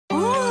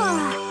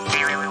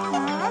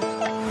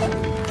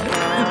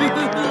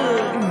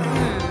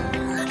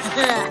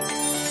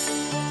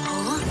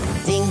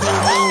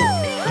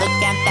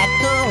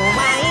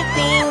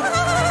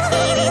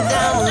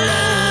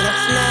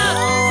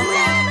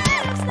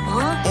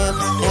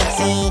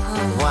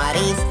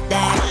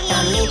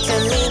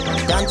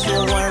you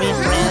worry,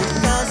 friend,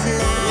 'cause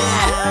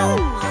now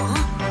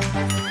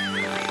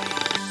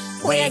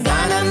we're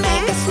gonna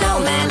make a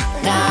snowman.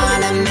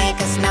 Gonna make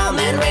a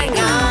snowman. We're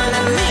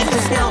gonna make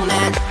a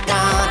snowman.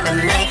 Gonna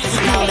make a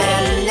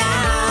snowman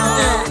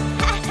now.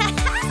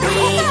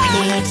 3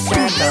 huge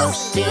circles,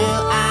 2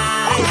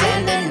 eyes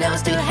and a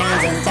nose, 2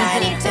 hands and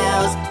tiny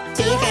toes.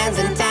 2 hands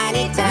and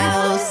tiny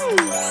toes.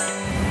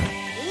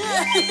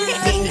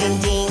 Ding, ding,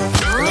 ding,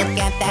 look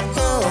at that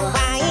cool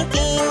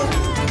Viking.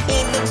 He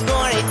looks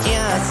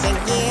gorgeous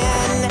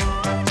again.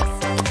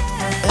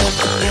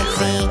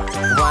 Oopsie,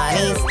 what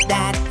is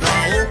that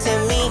lying to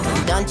me?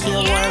 Don't you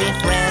worry,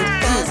 friend,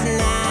 'cause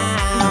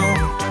now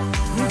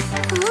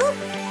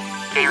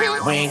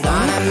we're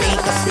gonna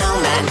make a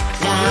snowman.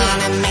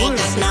 Gonna make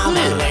a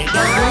snowman.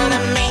 We're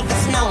gonna make a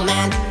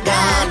snowman.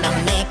 Gonna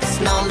make a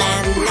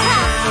snowman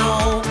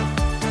now.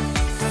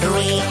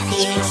 3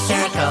 huge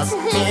circles,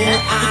 2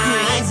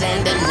 eyes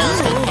and a nose,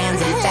 2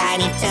 hands and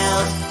tiny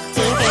toes.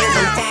 2 hands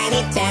and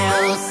tiny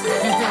toes.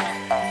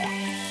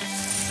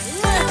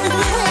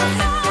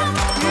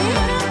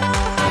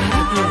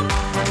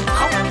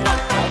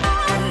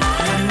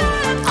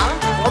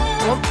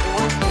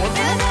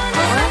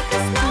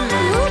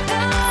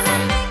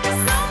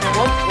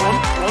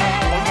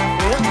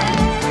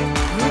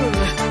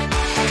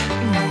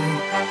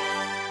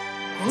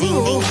 Ding,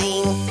 ding,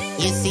 ding,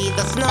 you see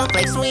the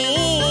snowflakes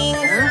swing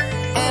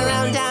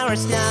around our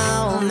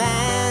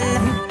snowman.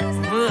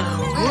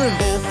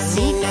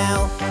 Oopsie,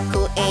 no,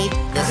 who ate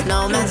the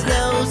snowman's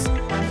nose?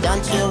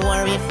 Don't you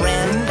worry,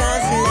 friend,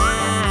 'cause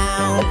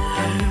now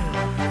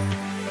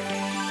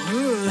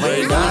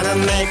we're gonna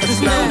make a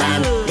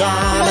snowman.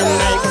 Gonna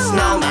make a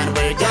snowman.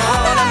 We're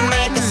gonna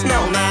make a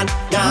snowman.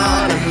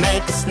 Gonna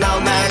make a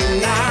snowman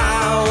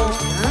now.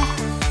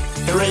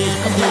 3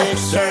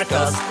 huge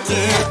circles,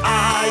 2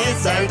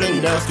 eyes and a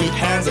nose, 2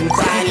 hands and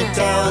tiny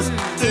toes.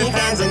 2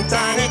 hands and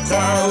tiny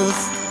toes.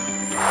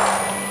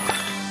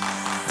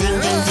 Ding,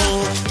 ding,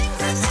 ding,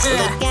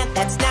 look at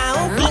that snow.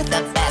 He's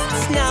the best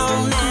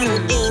snowman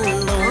in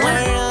the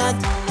world.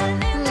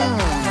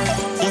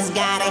 He's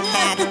got a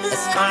hat, a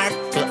scarf,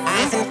 2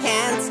 eyes and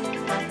hands.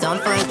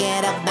 Don't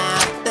forget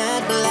about the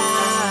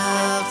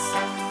gloves.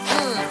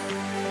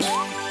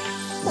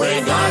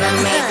 We're gonna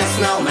make a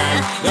snowman.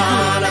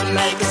 Gonna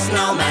make a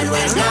snowman.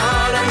 We're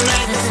gonna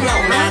make a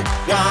snowman.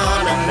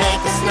 Gonna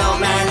make a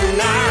snowman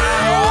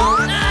now.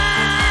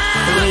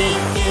 3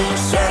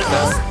 huge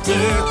circles,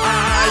 2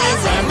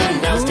 eyes and a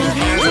nose, 2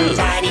 hands and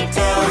tiny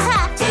toes.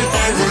 2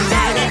 hands and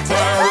tiny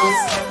toes.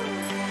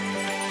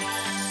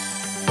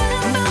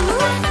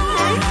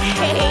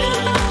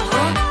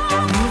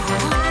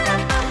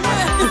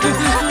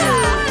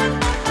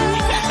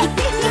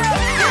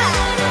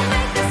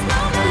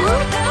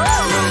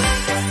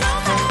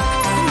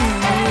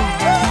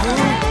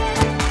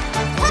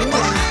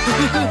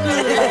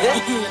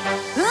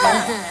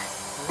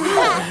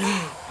 Ha!